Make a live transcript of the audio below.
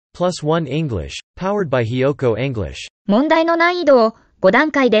plus1 English, powered by HIYOKO English. 問題の難易度を5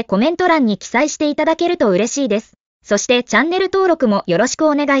段階でコメント欄に記載していただけると嬉しいです。そしてチャンネル登録もよろしく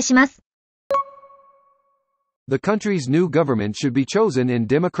お願いします。The country's new government should be chosen in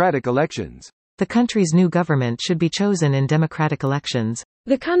democratic elections. The country's new government should be chosen in democratic elections.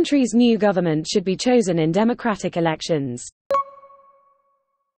 The country's new government should be chosen in democratic elections.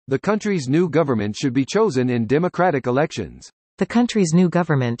 The country's new government should be chosen in democratic elections. The country's new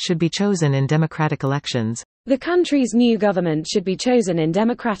government should be chosen in democratic elections. The country's new government should be chosen in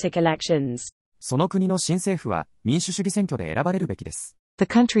democratic elections. その国の新政府は民主主義選挙で選ばれるべきです。The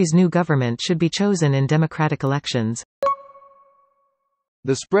country's new government should be chosen in democratic elections.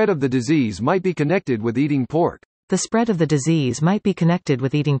 The spread of the disease might be connected with eating pork. The spread of the disease might be connected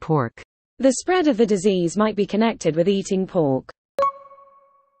with eating pork. The spread of the disease might be connected with eating pork.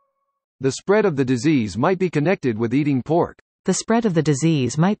 The spread of the disease might be connected with eating pork. The spread of the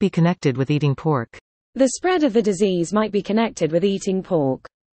disease might be connected with eating pork. The spread of the disease might be connected with eating pork.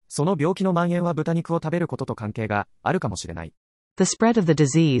 その病気の蔓延は豚肉を食べることと関係があるかもしれない。The spread of the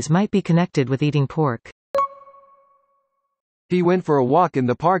disease might be connected with eating pork. He went for a walk in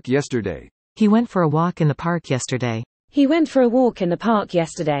the park yesterday. He went for a walk in the park yesterday. He went for a walk in the park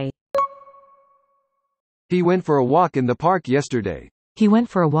yesterday. He went for a walk in the park yesterday. He went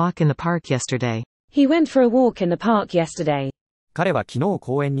for a walk in the park yesterday. He went for a walk in the park yesterday. 彼は昨日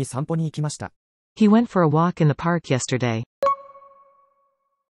公園に散歩に行きました。He went for a walk in the park yesterday.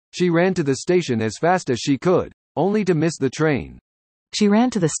 She ran to the station as fast as she could, only to miss the train. She ran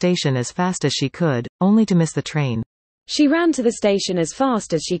to the station as fast as she could, only to miss the train. She ran to the station as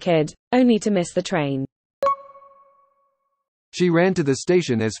fast as she could, only to miss the train. She ran to the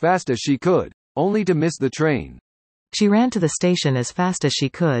station as fast as she could, only to miss the train. She ran to the station as fast as she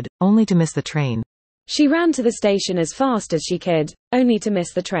could, only to miss the train. She ran to the station as fast as she could, only to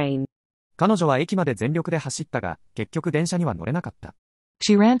miss the train. 彼女は駅まで全力で走ったが、結局電車には乗れなかった。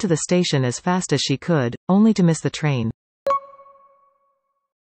She ran to the station as fast as she could, only to miss the train.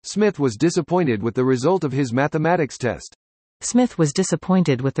 Smith was disappointed with the result of his mathematics test. Smith was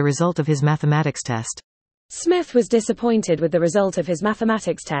disappointed with the result of his mathematics test. Smith was disappointed with the result of his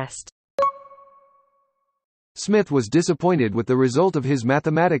mathematics test. Smith was disappointed with the result of his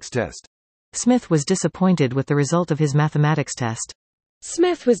mathematics test. Smith was disappointed with the result of his mathematics test.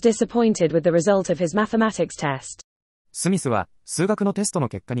 Smith was disappointed with the result of his mathematics test. スミスは数学のテストの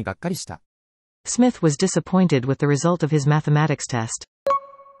結果にがっかりした。Smith was disappointed with the result of his mathematics test.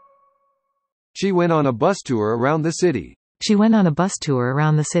 She went on a bus tour around the city. She went on a bus tour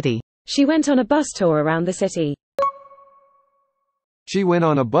around the city. She went on a bus tour around the city. She went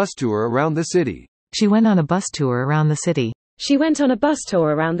on a bus tour around the city. She went on a bus tour around the city. She went on a bus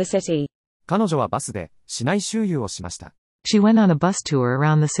tour around the city. 彼女はバスで市内周遊をしました。She went on a bus tour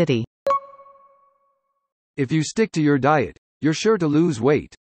around the city. If you stick to your diet, you're sure to lose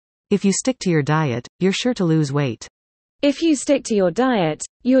weight. If you stick to your diet, you're sure to lose weight. If you stick to your diet,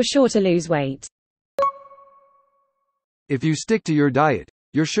 you're sure to lose weight. If you stick to your diet,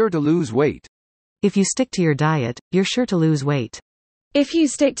 you're sure to lose weight. If you stick to your diet, you're sure to lose weight. If you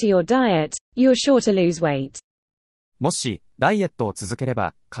stick to your diet, you're sure to lose weight. もし、ダイエットを続けれ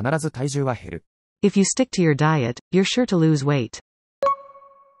ば、必ず体重は減る。If you stick to your diet, you're sure to lose weight.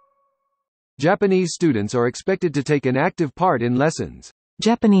 Japanese students are expected to take an active part in lessons.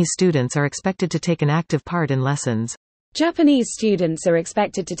 Japanese students are expected to take an active part in lessons. Japanese students are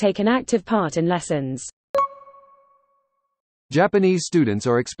expected to take an active part in lessons. Japanese students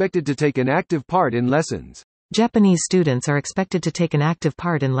are expected to take an active part in lessons. Japanese students are expected to take an active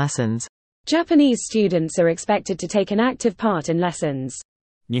part in lessons. Japanese students are expected to take an active part in lessons.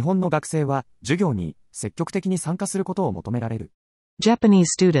 日本の学生は、授業に積極的に参加することを求められる。Japanese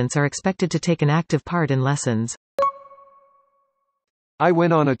students are expected to take an active part in lessons. I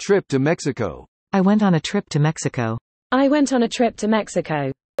went on a trip to Mexico. I went on a trip to Mexico. I went on a trip to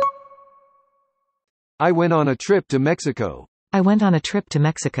Mexico. I went on a trip to Mexico. I went on a trip to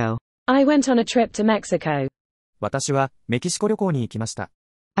Mexico. I went on a trip to Mexico. 私はメキシコ旅行に行きました。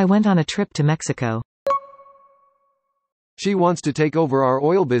I went on a trip to Mexico. She wants to take over our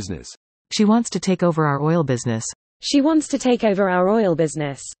oil business. She wants to take over our oil business. She wants to take over our oil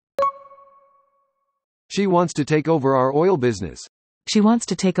business. She wants to take over our oil business. She wants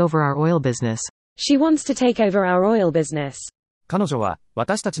to take over our oil business. She wants to take over our oil business. 彼女は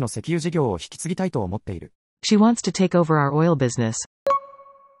私たちの石油事業を引き継ぎたいと思っている。She wants to take over our oil business.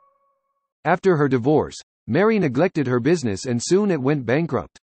 After her divorce, Mary neglected her business and soon it went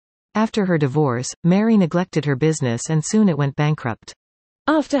bankrupt. After her divorce, Mary neglected her business and soon it went bankrupt.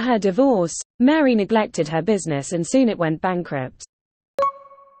 After her divorce, Mary neglected her business and soon it went bankrupt.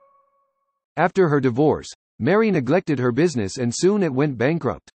 After her divorce, Mary neglected her business and soon it went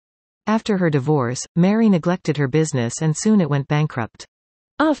bankrupt. After her divorce, Mary neglected her business and soon it went bankrupt.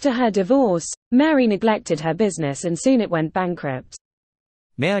 After her divorce, Mary neglected her business and soon it went bankrupt.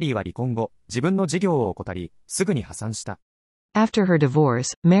 メアリーは離婚後、自分の事業を怠り、すぐに破産した。After her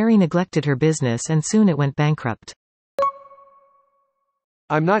divorce, Mary neglected her business and soon it went bankrupt.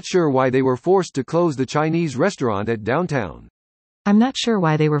 I'm not sure why they were forced to close the Chinese restaurant at downtown. I'm not sure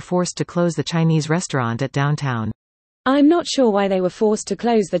why they were forced to close the Chinese restaurant at downtown. I'm not sure why they were forced to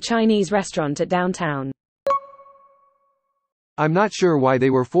close the Chinese restaurant at downtown. I'm not sure why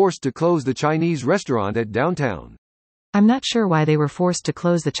they were forced to close the Chinese restaurant at downtown. I'm not sure why they were forced to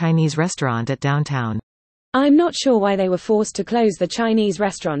close the Chinese restaurant at downtown. I'm not sure why they were forced to close the Chinese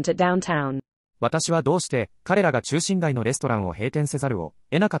restaurant at downtown. 私はどうして彼らが中心街のレストランを閉店せざるを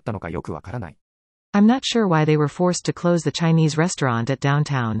得なかったのかよくわからない。I'm not sure why they were forced to close the Chinese restaurant at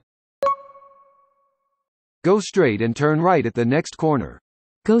downtown. Go straight and turn right at the next corner.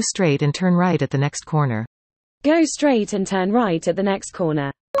 Go straight and turn right at the next corner. Go straight and turn right at the next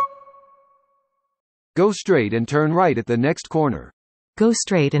corner. Go straight and turn right at the next corner. Go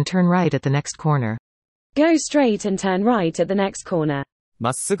straight and turn right at the next corner. Go straight and turn right at the next corner. ま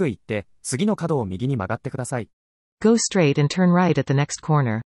っすぐ行って、次の角を右に曲がってください。Go straight and turn right at the next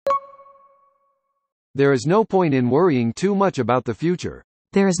corner. There is no point in worrying too much about the future.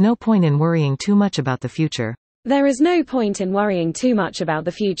 There is no point in worrying too much about the future. There is no point in worrying too much about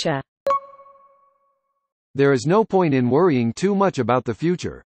the future. There is no point in worrying too much about the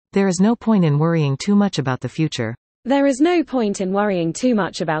future. There is no point in worrying too much about the future. There is no point in worrying too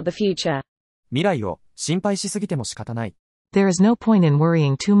much about the future. 未来を心配しすぎても仕方ない。There is no point in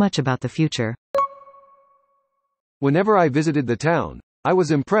worrying too much about the future. Whenever I visited the town, I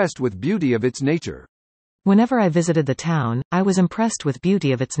was impressed with beauty of its nature. Whenever I visited the town, I was impressed with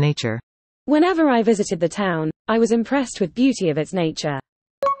beauty of its nature. Whenever I visited the town, I was impressed with beauty of its nature.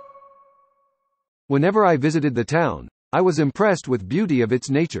 Whenever I visited the town, I was impressed with beauty of its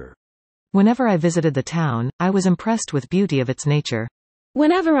nature. Whenever I visited the town, I was impressed with beauty of its nature.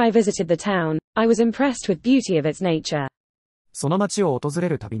 Whenever I visited the town, I was impressed with beauty of its nature. その街を訪れ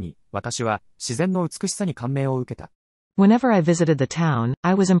るたびに、私は自然の美しさに感銘を受けた。Whenever I visited the town,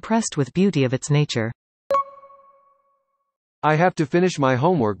 I was impressed with beauty of its nature. I have to finish my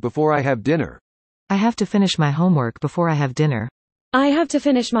homework before I have dinner. I have to finish my homework before I have dinner. I have to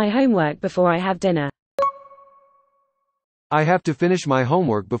finish my homework before I have dinner. I have to finish my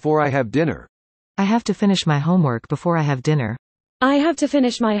homework before I have dinner. I have to finish my homework before I have dinner. I have to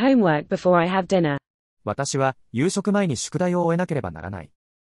finish my homework before I have dinner. 私は夕食前に宿題を終えなければならない。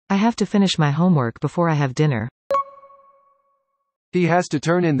I have to finish my homework before I have dinner. He has to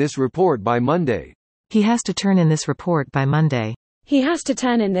turn in this report by Monday. He has to turn in this report by Monday. He has to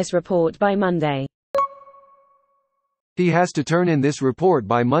turn in this report by Monday. He has to turn in this report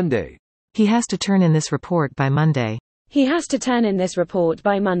by Monday. He has to turn in this report by Monday. He has to turn in this report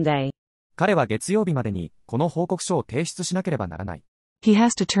by Monday. 彼は月曜日までに、この報告書を提出しなければならない。He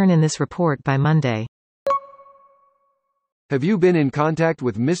has to turn in this report by Monday. Have you been in contact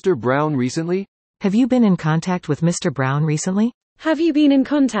with Mr. Brown recently? Have you been in contact with Mr. Brown recently? Have you been in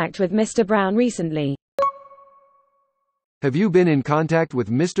contact with Mr. Brown recently? Have you been in contact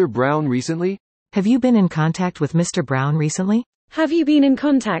with Mr. Brown recently? Have you been in contact with Mr. Brown recently? Have you been in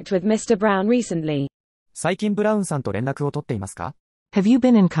contact with Mr. Brown recently? 最近ブラウンさんと連絡を取っていますか？ Have you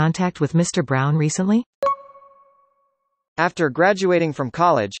been in contact with Mr. Brown recently? After graduating from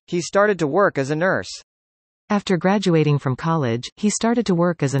college, he started to work as a nurse. After graduating from college, he started to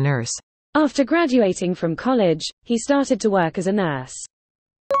work as a nurse. After graduating from college, he started to work as a nurse.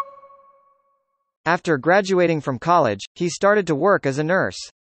 After graduating from college, he started to work as a nurse.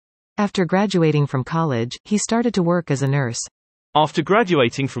 After graduating from college, he started to work as a nurse. After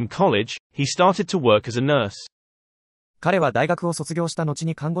graduating from college, he started to work as a nurse. 彼は大学を卒業した後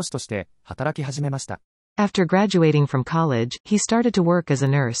に看護師として働き始めました。After graduating from college, he started to work as a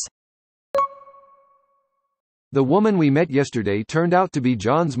nurse. The woman we met yesterday turned out to be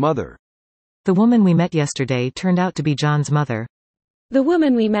John's mother. The woman we met yesterday turned out to be John's mother. The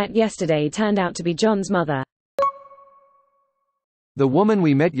woman we met yesterday turned out to be John's mother. The woman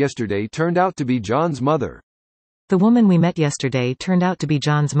we met yesterday turned out to be John's mother. The woman we met yesterday turned out to be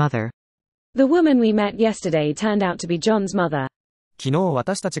John's mother. The woman we met yesterday turned out to be John's mother. 昨日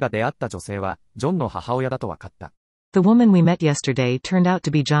私たちが出会った女性は、ジョンの母親だと分かった。The woman we met yesterday turned out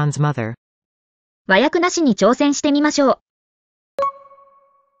to be John's mother. 和訳なしに挑戦してみましょう。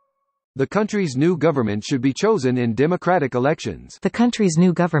The country's new government should be chosen in democratic elections. The country's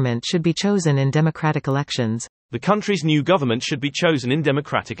new government should be chosen in democratic elections. The country's new government should be chosen in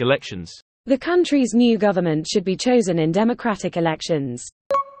democratic elections. The country's new government should be chosen in democratic elections.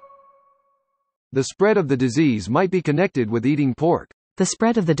 The spread of the disease might be connected with eating pork. The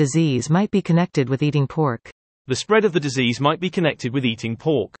spread of the disease might be connected with eating pork. The spread of the disease might be connected with eating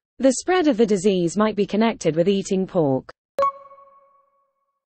pork. The spread of the disease might be connected with eating pork.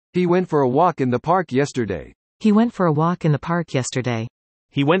 He went for a walk in the park yesterday. He went for a walk in the park yesterday.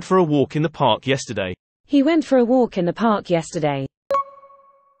 He went for a walk in the park yesterday. He went for a walk in the park yesterday.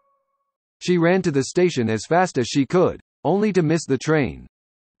 She ran to the station as fast as she could, only to miss the train.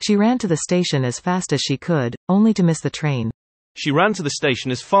 She ran to the station as fast as she could, only to miss the train. She ran to the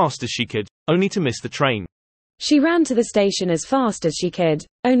station as fast as she could, only to miss the train. She ran to the station as fast as she could,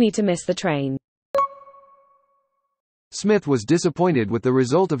 only to miss the train. Smith was disappointed with the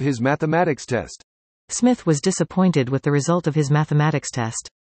result of his mathematics test. Smith was disappointed with the result of his mathematics test.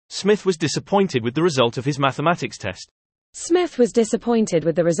 Smith was disappointed with the result of his mathematics test. Smith was disappointed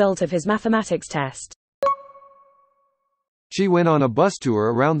with the result of his mathematics test. She went on a bus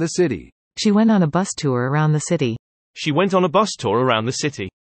tour around the city. She went on a bus tour around the city. She went on a bus tour around the city.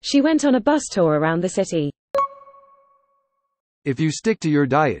 She went on a bus tour around the city. If you stick to your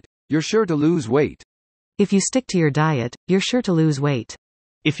diet, you're sure to lose weight. If you stick to your diet, you're sure to lose weight.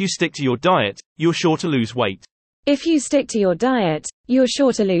 If you stick to your diet, you're sure to lose weight. If you stick to your diet, you're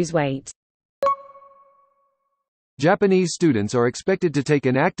sure to lose weight. Japanese students are expected to take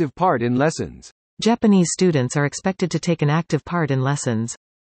an active part in lessons. Japanese students are expected to take an active part in lessons.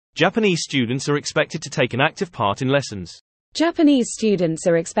 Japanese students are expected to take an active part in lessons. Japanese students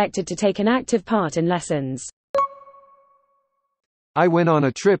are expected to take an active part in lessons. I went on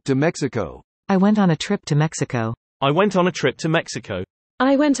a trip to Mexico. I went on a trip to Mexico. I went on a trip to Mexico.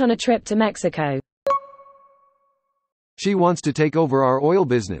 I went on a trip to Mexico. She wants to take over our oil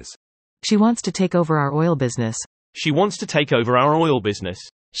business. She wants to take over our oil business. She wants to take over our oil business.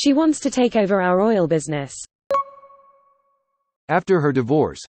 She wants to take over our oil business. After her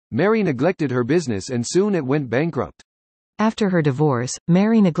divorce, Mary neglected her business and soon it went bankrupt. After her divorce,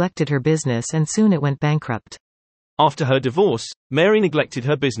 Mary neglected her business and soon it went bankrupt. After her divorce, Mary neglected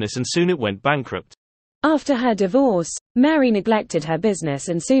her business and soon it went bankrupt. After her divorce, Mary neglected her business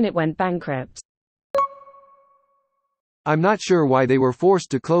and soon it went bankrupt. I'm not sure why they were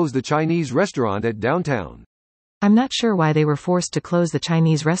forced to close the Chinese restaurant at downtown. I'm not sure why they were forced to close the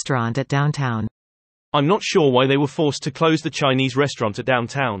Chinese restaurant at downtown. I'm not sure why they were forced to close the Chinese restaurant at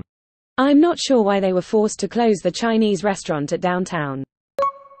downtown. I'm not sure why they were forced to close the Chinese restaurant at downtown.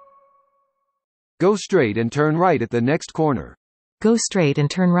 Go straight and turn right at the next corner. Go straight and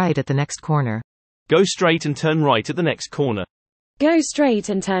turn right at the next corner. Go straight and turn right at the next corner. Go straight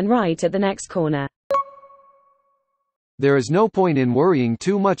and turn right at the next corner. There is no point in worrying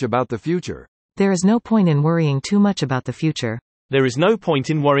too much about the future. There is no point in worrying too much about the future. There is no point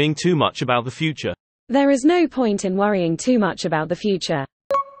in worrying too much about the future. There is no point in worrying too much about the future.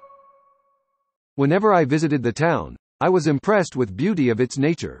 Whenever I visited the town, I was impressed with beauty of its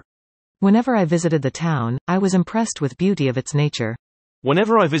nature. Whenever I visited the town, I was impressed with beauty of its nature.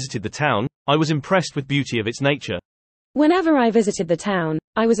 Whenever I visited the town, I was impressed with beauty of its nature. Whenever I visited the town,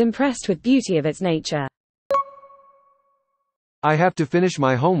 I was impressed with beauty of its nature. I have to finish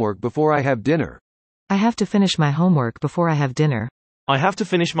my homework before I have dinner. I have to finish my homework before I have dinner. I have to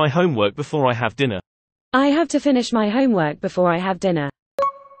finish my homework before I have dinner. I have to finish my homework before I have dinner.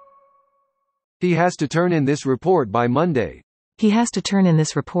 He has to turn in this report by Monday. He has to turn in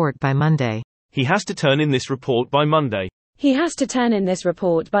this report by Monday. He has to turn in this report by Monday. He has to turn in this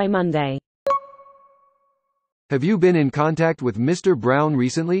report by Monday. Have you been in contact with Mr. Brown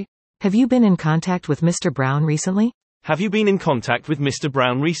recently? Have you been in contact with Mr. Brown recently? Have you been in contact with Mr.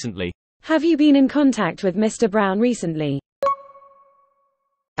 Brown recently? Have you been in contact with Mr. Brown recently?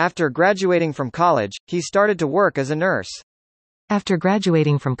 After graduating from college, he started to work as a nurse. After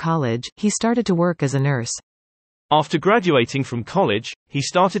graduating from college, he started to work as a nurse. After graduating from college, he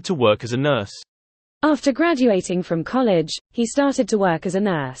started to work as a nurse. After graduating from college, he started to work as a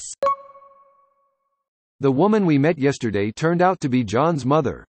nurse. The woman we met yesterday turned out to be John's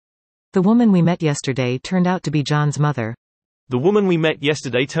mother. The woman we met yesterday turned out to be John's mother. The woman we met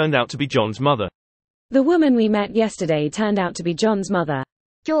yesterday turned out to be John's mother. The woman we met yesterday turned out to be John's mother.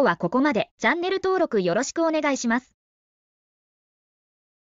 今日はここまで。チャンネル登録よろしくお願いします。